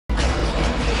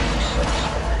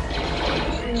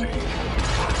easy.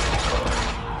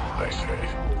 Nice save.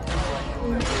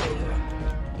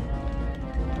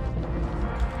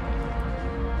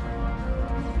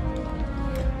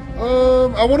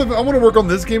 I want to work on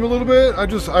this game a little bit.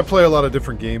 I play a lot of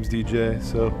different games, DJ.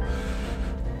 So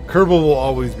Kerbal will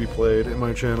always be played in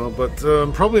my channel, but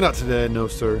probably not today. No,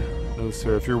 sir. No,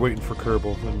 sir. If you're waiting for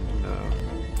Kerbal, then no.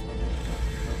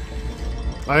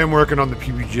 I am working on the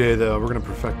PBJ though. We're gonna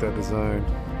perfect that design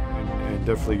and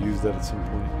definitely use that at some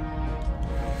point.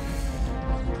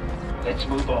 Let's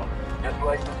move on. Just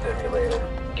like the simulator.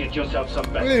 Get yourself some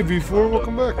backup. Hey V4,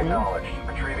 welcome back, man. Acknowledged.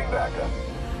 Retrieving backup.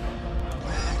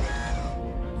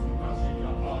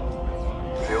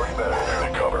 Feeling better.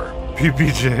 There to cover.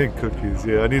 PBJ and cookies.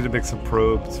 Yeah, I need to make some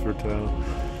probes for Tao.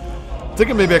 I'm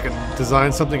thinking maybe I can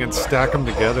design something and stack them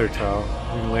together, Tao.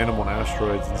 We can land them on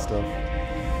asteroids and stuff.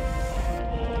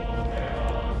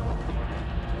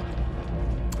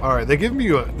 All right, they give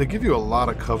you a lot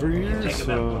of cover here,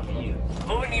 so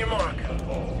Moving to your mark.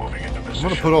 Moving into I'm position.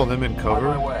 gonna put all them in On my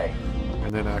cover way.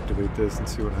 and then activate this and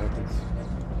see what happens.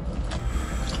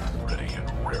 Ready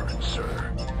and raring, sir.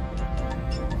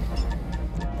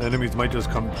 The enemies might just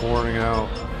come pouring out.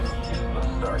 Let's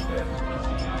start this.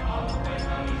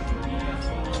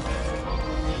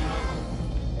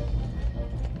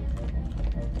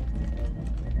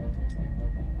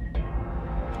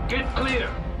 Get clear.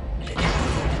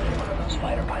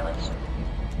 Spider pilots.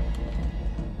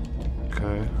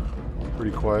 Okay,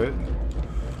 pretty quiet.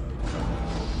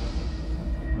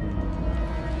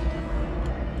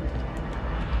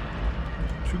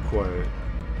 Too quiet.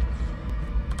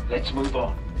 Let's move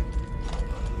on.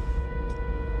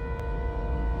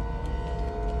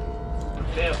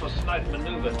 Prepare for snipe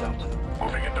maneuver, Delta.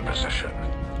 Moving into position.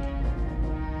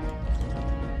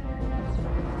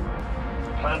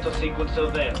 Plant a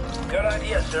sequencer there. Good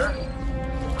idea, sir.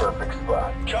 Perfect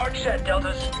spot. Charge set,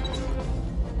 Deltas.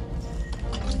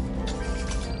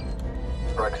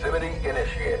 Proximity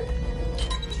initiated.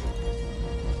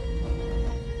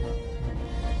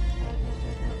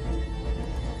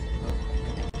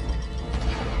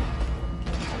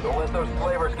 Don't let those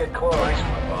slavers get close. Nice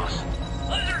one, boss.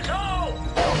 Laser toe!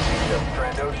 Just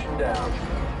Trandoshan down.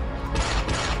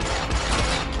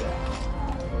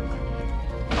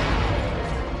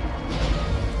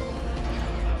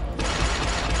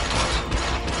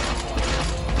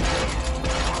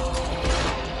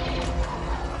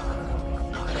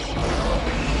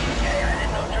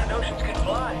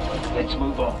 Let's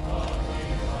move on.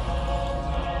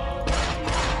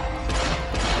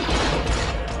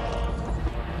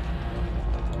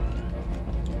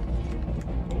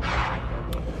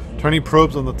 Tiny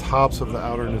probes on the tops of the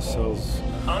outer nacelles.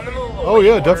 On the move. Oh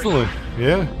yeah, definitely.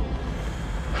 Yeah.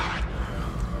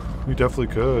 We definitely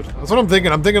could. That's what I'm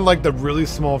thinking. I'm thinking like the really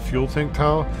small fuel tank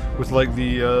tower with like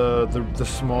the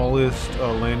smallest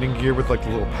landing gear with like the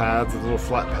little pads, the little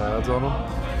flat pads on them.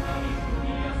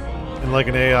 And like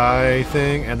an AI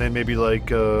thing, and then maybe like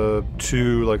 2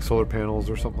 like solar panels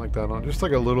or something like that on. Just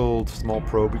like a little small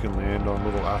probe you can land on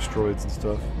little asteroids and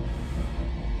stuff.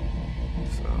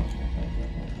 So.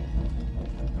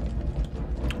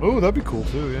 Oh, that'd be cool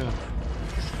too, yeah.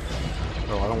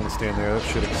 Oh, I don't want to stand there. That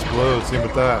shit explodes. Same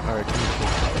with that. All right, come here.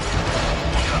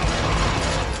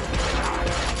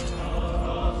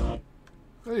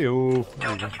 Hey-o.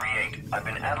 Delta 3-8, I've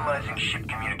been analyzing ship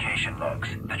communication logs.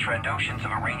 The Trandoshans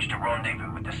have arranged a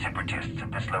rendezvous with the Separatists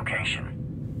at this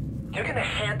location. You're gonna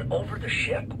hand over the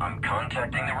ship? I'm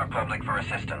contacting the Republic for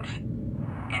assistance.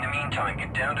 In the meantime,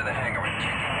 get down to the hangar and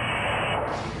take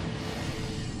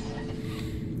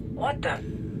it. What the?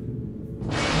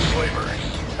 Slavers.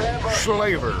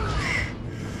 Slavers.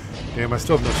 Damn, I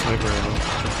still have no sniper ammo.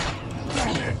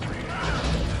 Nice hit, 3.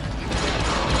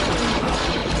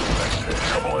 Nice hit.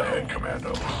 Trouble ahead,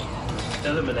 Commando.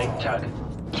 Eliminate target.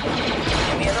 Give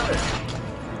me another.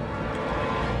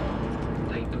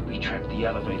 They booby-trapped the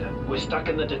elevator. We're stuck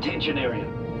in the detention area.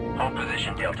 Hold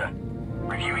position, Delta.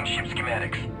 Reviewing ship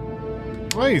schematics.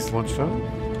 Nice, lunchtime.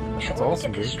 So That's let me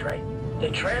awesome, get this dude. straight. The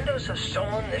Trandos have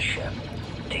stolen this ship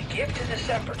to give to the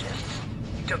Separatists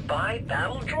to buy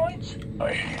battle droids?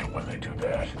 I hate it when they do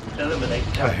that. Eliminate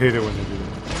I target. hate it when they do that.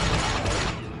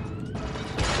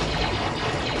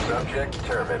 Subject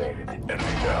terminated.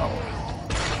 Enemy down.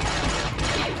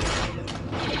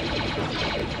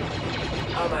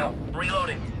 I'm out.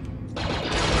 Reloading.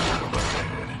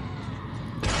 Eliminated.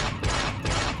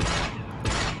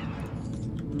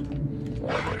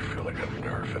 Why do I feel like a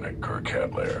nerf in a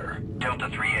Gurkhat lair? Delta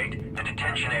 3-8, the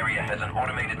detention area has an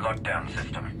automated lockdown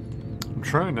system. I'm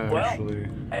trying to Well, actually.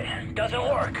 it doesn't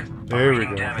work. There we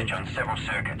Reading go. damage on several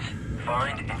circuits.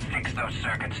 Find and fix those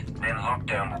circuits, then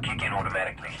lockdown will kick in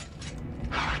automatically.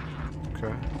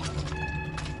 Okay.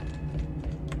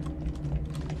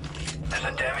 There's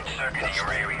a damaged circuit in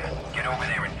your area. Get over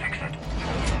there and fix it.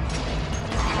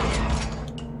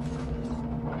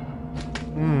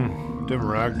 Dim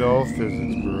ragdoll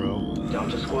physics, bro.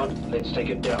 Delta Squad, let's take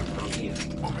it down from here.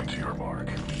 Moving to your mark.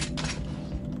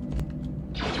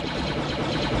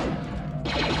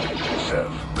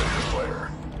 Sev, ready to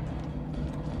flare.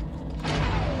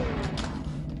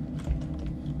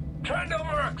 Trendo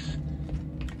marks!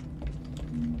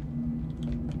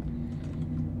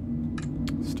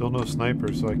 Still no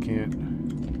sniper, so I can't.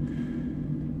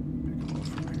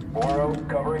 Moro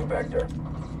covering vector.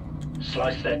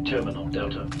 Slice that terminal,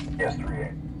 Delta. Yes,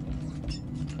 3-8.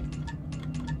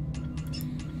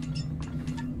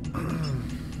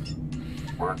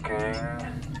 Working.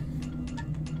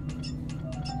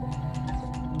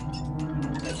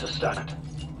 That's a start.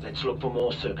 Let's look for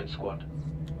more circuit squad.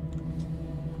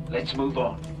 Let's move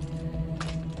on.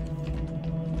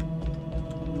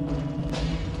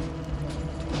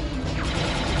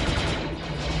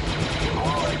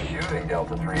 Alright, shooting,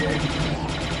 Delta 3-8.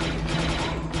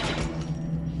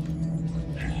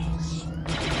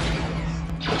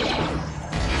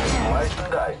 Slice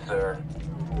and dice, sir.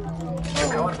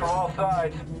 You're coming from all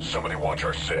sides. Somebody watch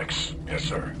our 6. Yes,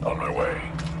 sir. On my way.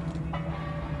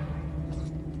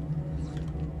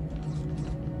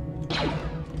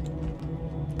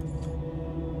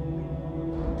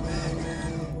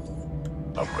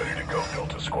 I'm ready to go,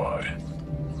 Delta Squad.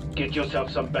 Get yourself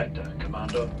some Vector,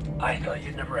 Commando. I thought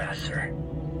you'd never ask, sir.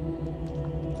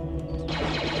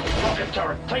 Rocket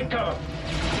turret, take cover!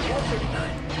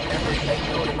 439. Never say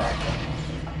no to that.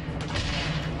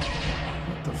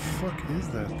 What the fuck is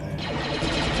that thing?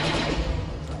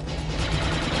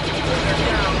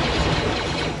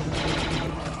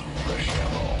 Fresh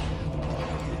ammo.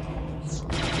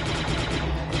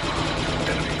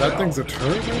 Enemy That down. thing's a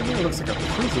turret right there? It looks like a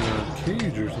prisoner in a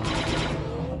cage or something.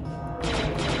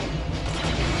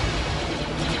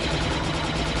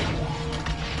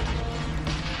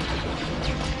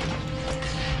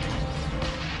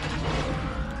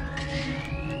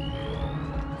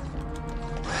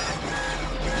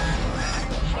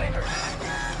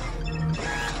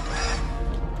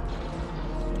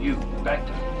 You,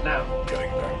 Vector, now. Getting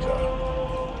back down.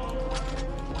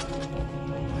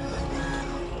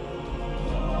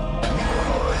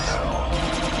 Alright now.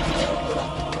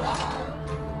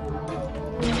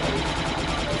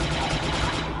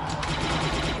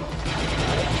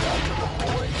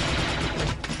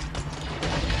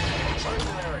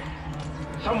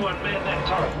 Someone man that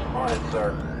turret. On it, sir.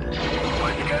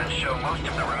 Like the guns show, most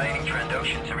of the remaining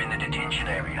Trandoshans are in the detention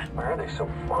area. Why are they so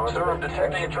fond? Sir, I'm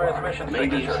detecting a transmission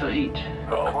Maybe it's the signature. heat.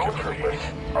 Oh, give me the heat.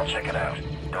 I'll check it out.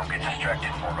 Don't get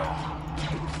distracted, Morgo.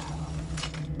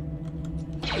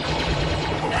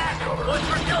 Cover. What's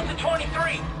for Delta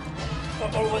 23?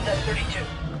 Or was that 32?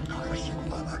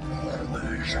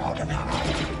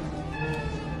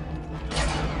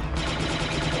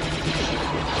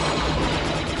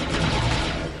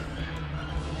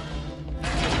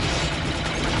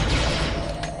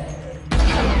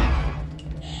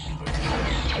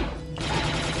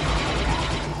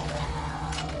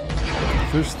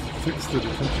 Fix the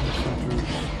detention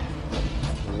center's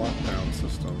lockdown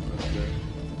system. Okay.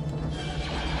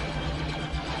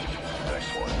 Nice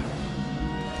one.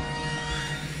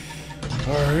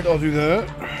 Alright, I'll do that.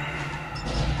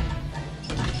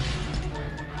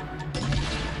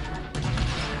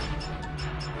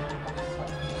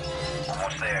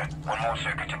 Almost there. One more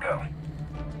circuit to go.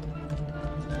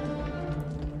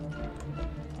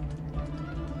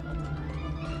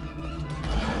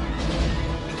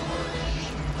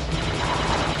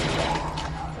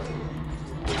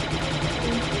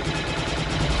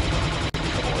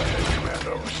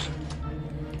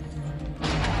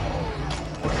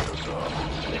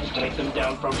 Take them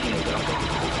down from here, Delta.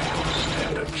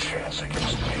 Stand a chance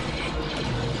against me.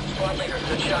 Squad leader,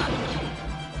 good shot.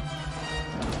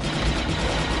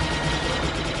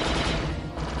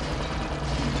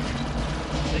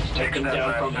 Let's take them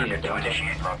down from here, to Delta.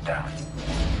 initiate lockdown.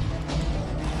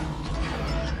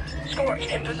 Scorch,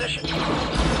 in position.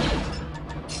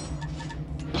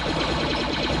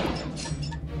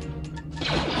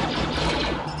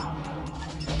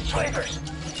 Snipers.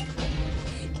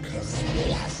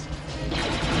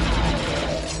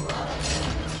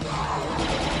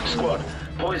 Squad,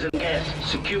 poison gas.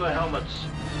 Secure helmets.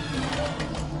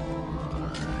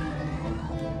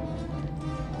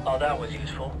 Oh, that was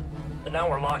useful. But now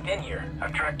we're locked in here.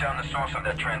 I've tracked down the source of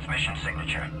that transmission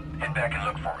signature. Head back and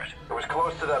look for it. It was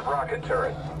close to that rocket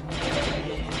turret.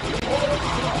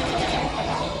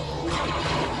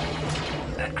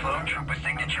 That clone trooper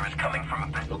signature is coming from a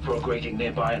bit. Look for a grating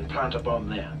nearby and plant a bomb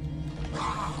there.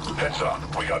 Heads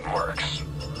up, we got mercs.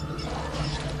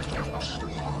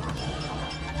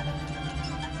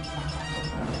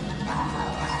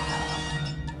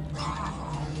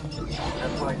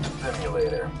 Just like the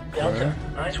simulator. Delta,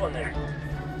 nice one there.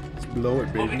 Let's blow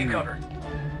it, Moving baby. to cover.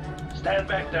 Stand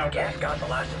back, Delta. Gas got the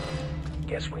last of them.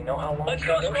 Guess we know how long. Let's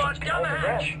go, squad. Down the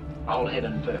hatch. I'll head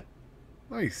in first.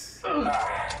 Nice.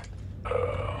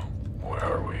 Where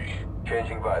are we?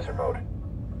 Changing visor mode.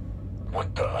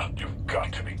 What the? You've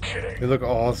got to be They kidding. look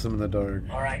awesome in the dark.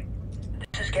 All right,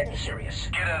 this is getting serious.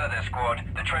 Get out of there, squad.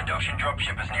 The Trandoshan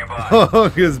dropship is nearby. Oh,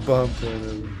 his bump.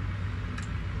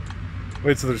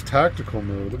 Wait, so there's tactical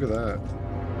mode. Look at that.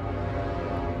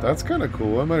 That's kind of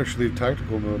cool. I might actually leave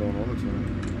tactical mode on all the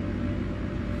time.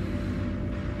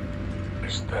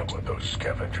 Is that what those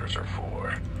scavengers are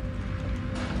for?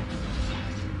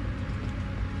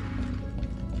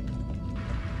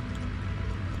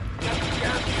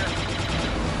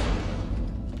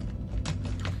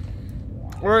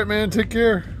 Alright, man. Take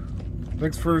care.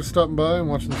 Thanks for stopping by and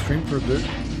watching the stream for a bit.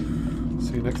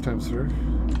 See you next time, sir.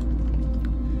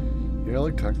 Yeah, I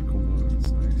like tactical mode.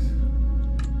 It's nice.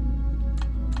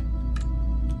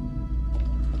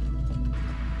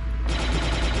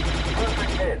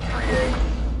 Perfect hit,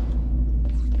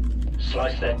 3-8.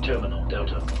 Slice that terminal,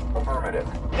 Delta. Affirmative.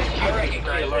 I recognize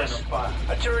Clear line this. of fire.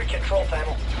 A turret control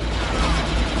panel.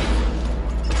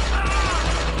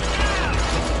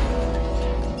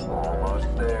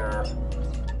 Almost there.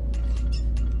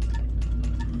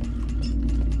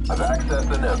 I've accessed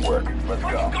the network. Let's What's go.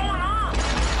 going on?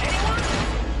 Anyone?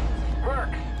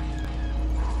 Mercs!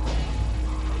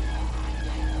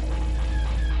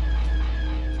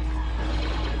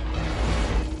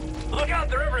 Look out,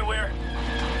 they're everywhere.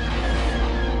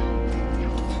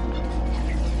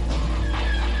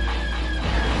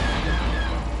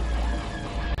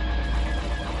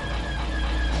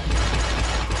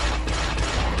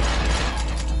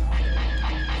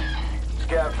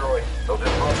 Scav droid. They'll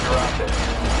disrupt your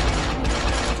optics.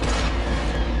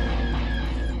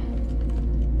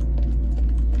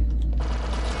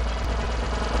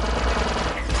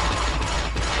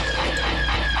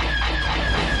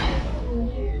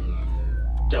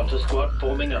 Delta squad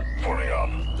forming up. Forming up.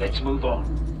 Let's move on.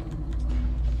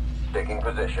 Taking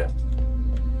position.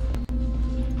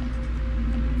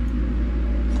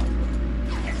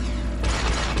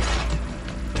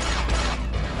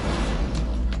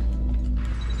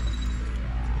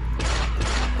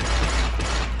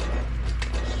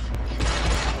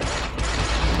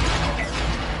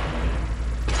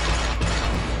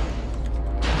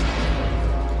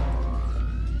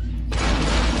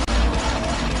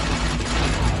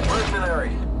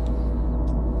 Mercenaries.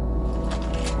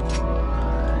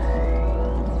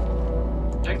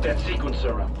 Pick that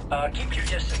sequencer up. Keep your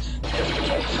distance, just in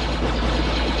case.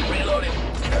 Reloading.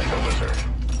 That's the lizard.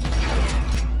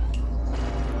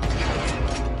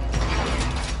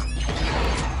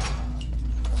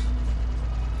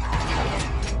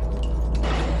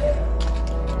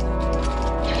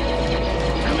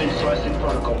 Come in, slicing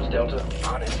protocols, Delta.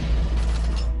 On it.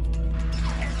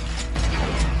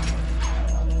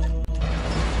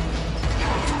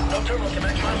 No terminal can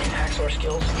match my attack source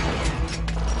skills.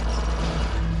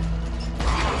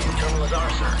 Terminal is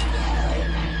ours, sir.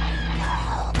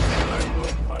 I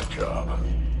love my job.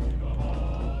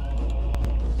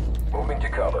 Moving to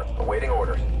cover. Awaiting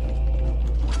orders.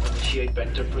 Initiate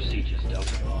vector procedures,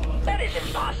 Delta. That is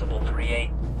impossible,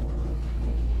 3-8.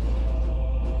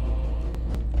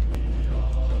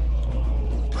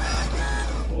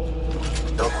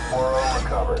 Delta 4-0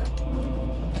 recovered.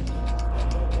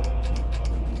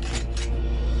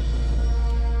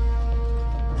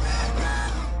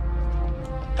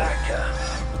 Back,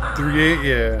 3-8,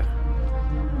 yeah.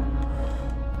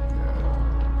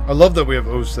 I love that we have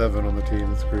 07 on the team.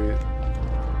 That's great.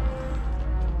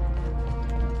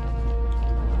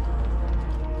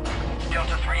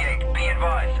 Delta 3-8, be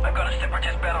advised. I've got a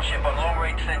separatist battleship on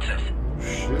long-range sensors.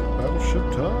 Shit,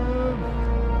 battleship time.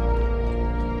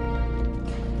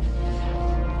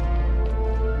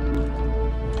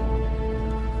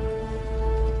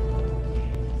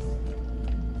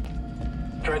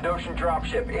 Trandoshan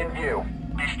dropship in view.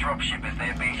 This dropship is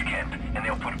their base camp, and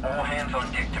they'll put all hands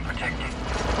on deck to protect it.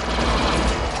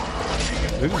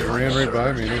 They just ran right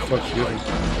by me. No fuck shooting.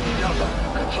 Delta,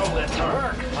 control that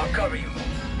turret. I'll cover you.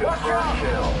 Watch out!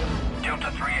 Kill. Delta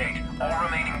 3-8, all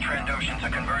remaining Trandoshans are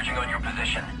converging on your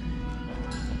position.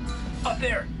 Up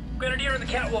there. Grenadier in the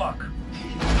catwalk.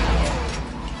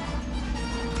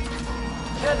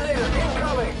 Detonator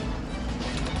incoming!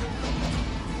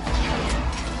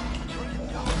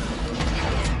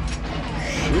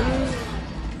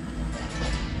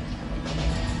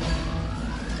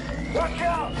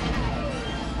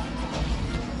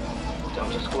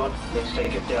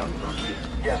 take it down from here.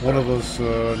 Yes, One sir. of us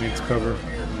needs cover.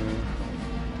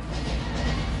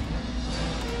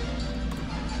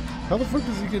 How the fuck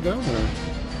does he get down there?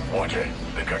 Watch it.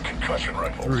 They've got concussion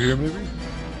rifles. Through here, maybe?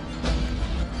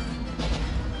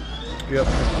 Yep.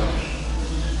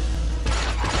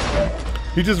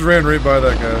 He just ran right by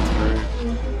that guy. That's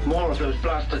great. More of those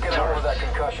blasted Get over that turrets.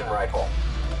 concussion rifle.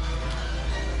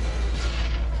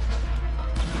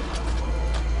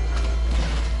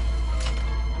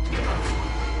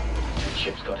 The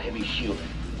ship's got heavy shielding.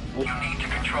 You need to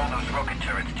control those rocket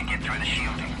turrets to get through the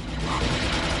shielding.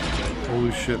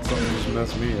 Holy shit, something just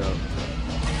messed me up.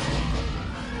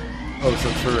 Oh, it's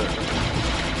a turret.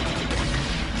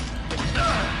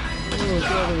 Oh,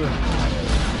 get out of there.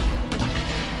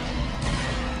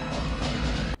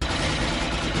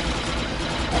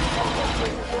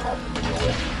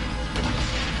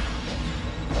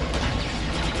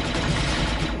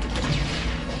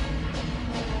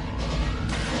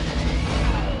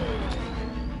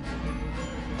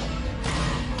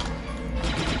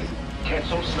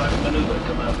 Cancel sniper maneuver,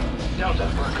 Commando. Delta,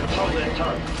 control that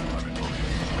turret.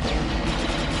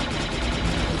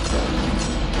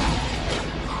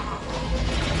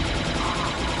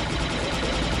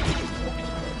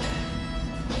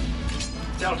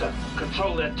 Delta,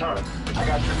 control that turret. I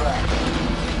got your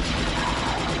back.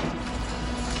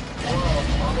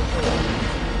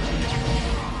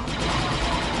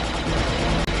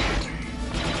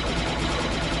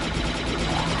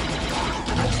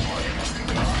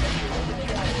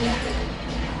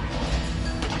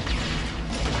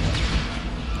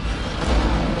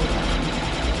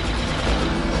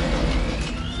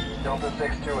 Delta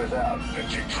 6-2 is out.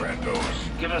 Pitching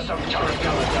Trandos. Give us some turret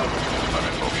cover, Delta.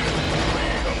 I'm in motion.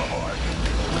 Laying on the mark.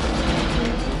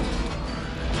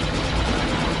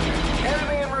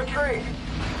 Enemy in retreat.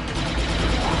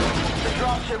 The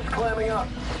dropship's clamming up.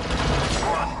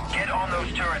 Squad, get on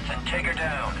those turrets and take her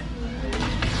down.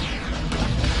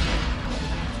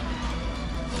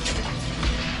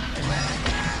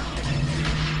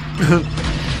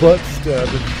 Butt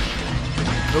stabbing.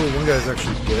 Oh, one guy's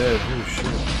actually dead. Oh shit.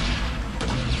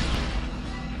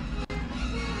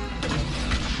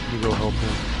 Let me go help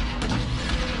him.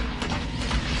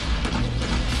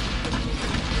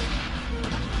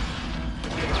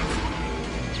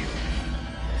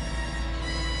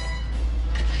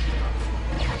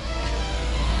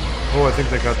 Oh, I think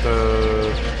they got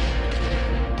the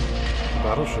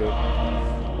battleship.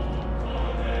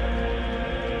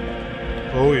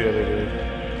 Oh yeah, they did.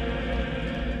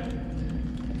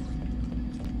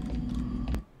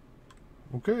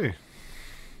 Okay.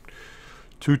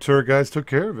 Two turret guys took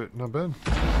care of it. Not bad.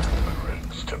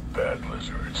 Riddance to bad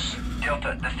lizards.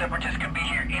 Delta, the Separatists could be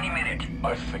here any minute.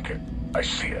 I think it. I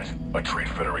see it. A Trade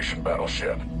Federation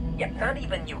battleship. Yeah, not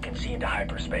even you can see into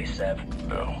hyperspace, Sev.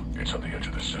 No, it's on the edge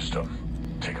of the system.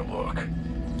 Take a look.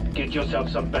 Get yourself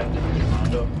some backup,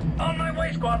 Commando. On my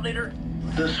way, squad leader.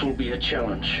 This will be a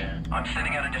challenge. I'm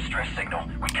sending out a distress signal.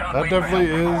 We can't That wait for definitely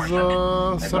help from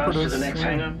our is side. Advance to separatist. the next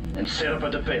hangar and set up a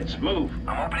defense. Move.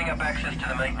 I'm opening up access to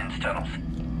the maintenance tunnels.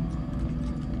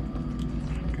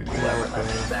 Whoever left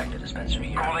this back to dispensary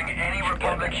here. Calling any should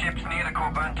get Republic it. ships near the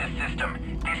Corbanta system.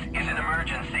 This is an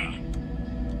emergency.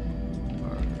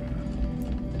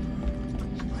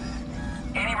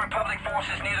 Any Republic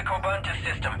forces near the Corbanta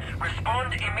system,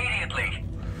 respond immediately.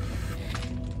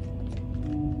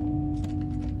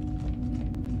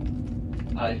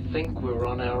 I think we're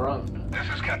on our own. This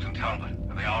is Captain Talbot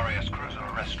of the RAS cruiser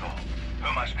Arrestor. Who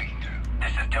am I speaking to?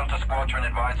 This is Delta Squadron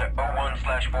Advisor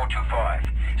 01/425.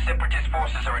 Separatist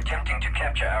forces are attempting to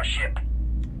capture our ship.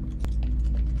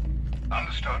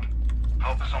 Understood.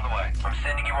 Help is on the way. I'm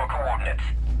sending you our coordinates.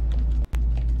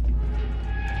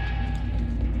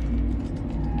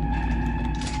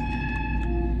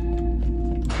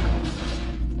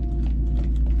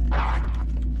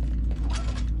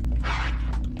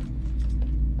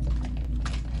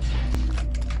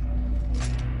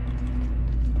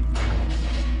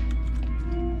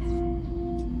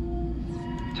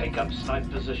 Take up snipe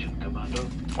position, Commando.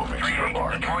 Moving to your 3-8,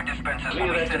 mark. the droid dispensers Clear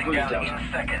will be that sitting debris, down Delta.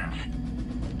 in seconds.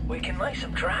 We can lay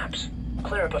some traps.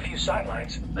 Clear up a few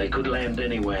sightlines. They could land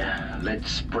anywhere.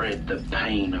 Let's spread the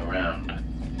pain around.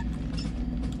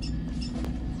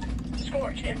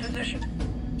 Scorch, in position.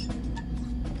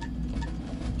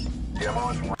 Demo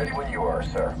is ready when you are,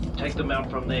 sir. Take them out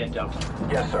from there, Delta.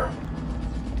 Yes, sir.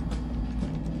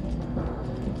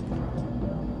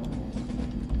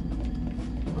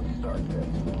 Let's start this.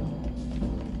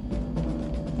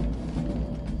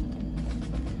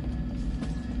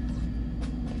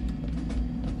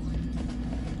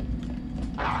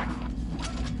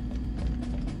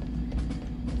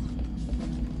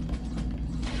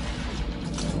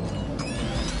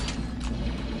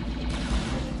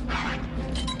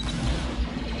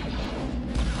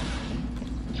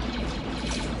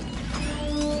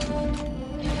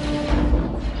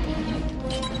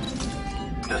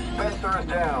 Dispenser is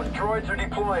down. Droids are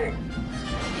deploying.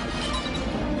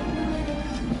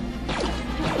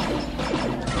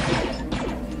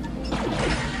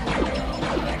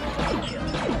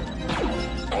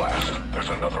 Blast. There's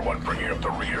another one bringing up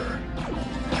the rear.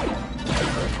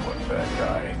 There's one bad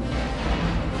guy.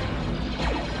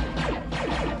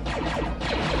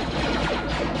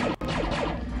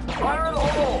 Fire in the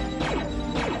hole!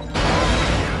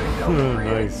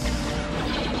 Nice.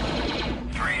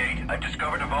 3-8, I've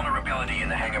discovered a vulnerability in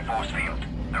the hangar force field.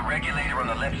 The regulator on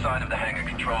the left side of the hangar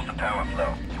controls the power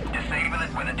flow. Disable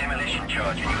it with a demolition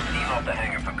charge and you'll seal off the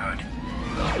hangar for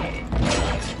good.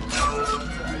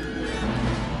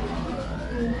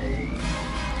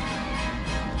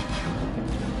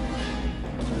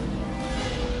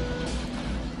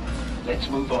 Let's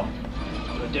move on.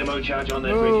 Put a demo charge on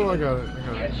that Oh, I regulator. got it. I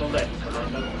got it. Cancel that,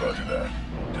 Commando. Roger that.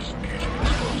 Disengaging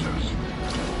explosives.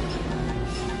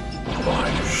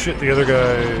 Behind you. Shit, the other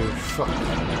guy.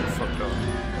 Fucked up.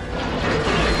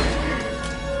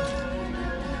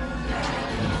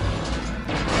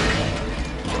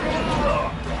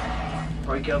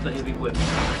 Break out the heavy weapon.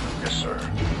 Yes, sir.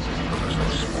 There's no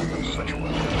smoke in such a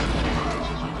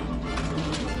weapon.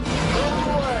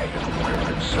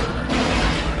 We're in, sir.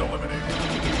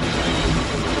 Eliminated.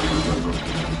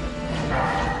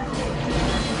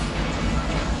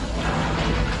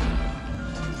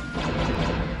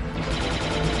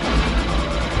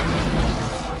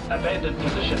 Abandoned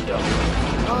position done.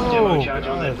 Oh, Demo charge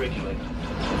on that God.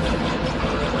 regulator.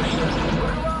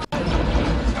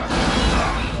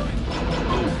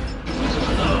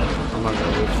 I'm not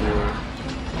gonna live through it.